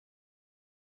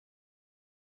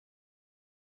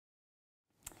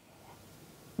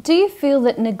Do you feel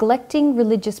that neglecting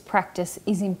religious practice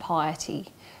is impiety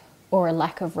or a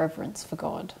lack of reverence for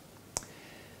God?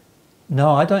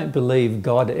 No, I don't believe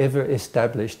God ever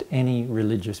established any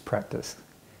religious practice.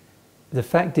 The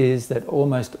fact is that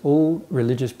almost all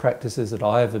religious practices that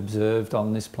I have observed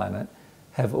on this planet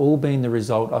have all been the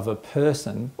result of a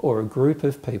person or a group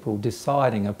of people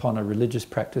deciding upon a religious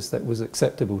practice that was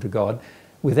acceptable to God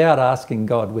without asking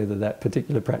God whether that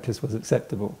particular practice was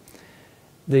acceptable.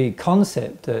 The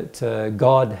concept that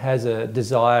God has a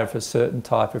desire for a certain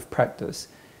type of practice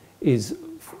is,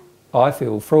 I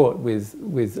feel, fraught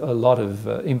with a lot of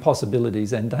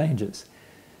impossibilities and dangers.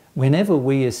 Whenever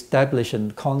we establish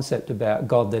a concept about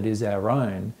God that is our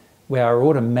own, we are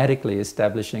automatically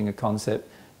establishing a concept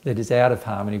that is out of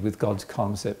harmony with God's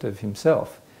concept of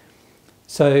himself.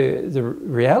 So the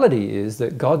reality is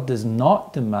that God does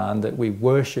not demand that we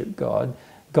worship God.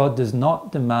 God does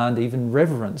not demand even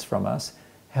reverence from us.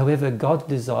 However, God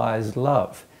desires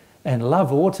love. And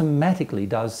love automatically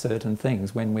does certain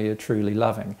things when we are truly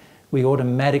loving. We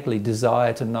automatically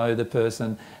desire to know the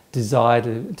person, desire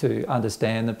to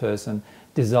understand the person,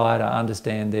 desire to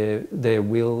understand their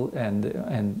will and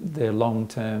their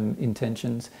long-term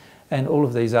intentions. And all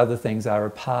of these other things are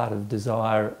a part of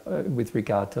desire with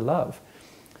regard to love.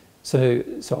 So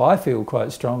I feel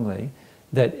quite strongly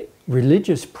that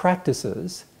religious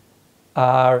practices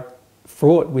are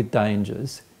fraught with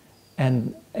dangers,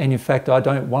 and in fact I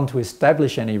don't want to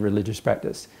establish any religious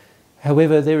practice.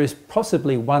 However, there is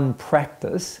possibly one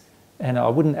practice, and I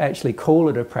wouldn't actually call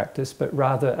it a practice, but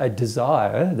rather a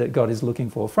desire that God is looking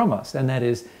for from us, and that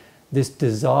is this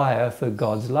desire for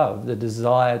God's love, the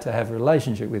desire to have a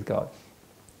relationship with God.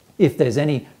 If there's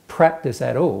any practice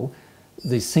at all,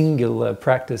 the singular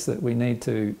practice that we need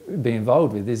to be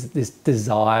involved with is this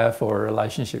desire for a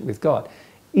relationship with God.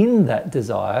 In that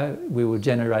desire, we will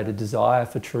generate a desire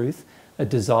for truth, a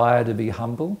desire to be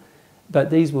humble, but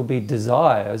these will be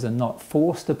desires and not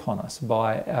forced upon us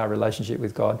by our relationship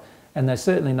with God, and they're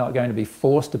certainly not going to be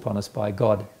forced upon us by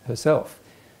God herself.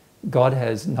 God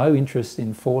has no interest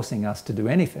in forcing us to do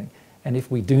anything, and if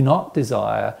we do not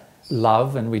desire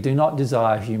love and we do not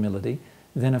desire humility,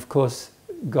 then of course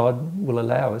God will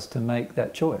allow us to make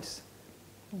that choice.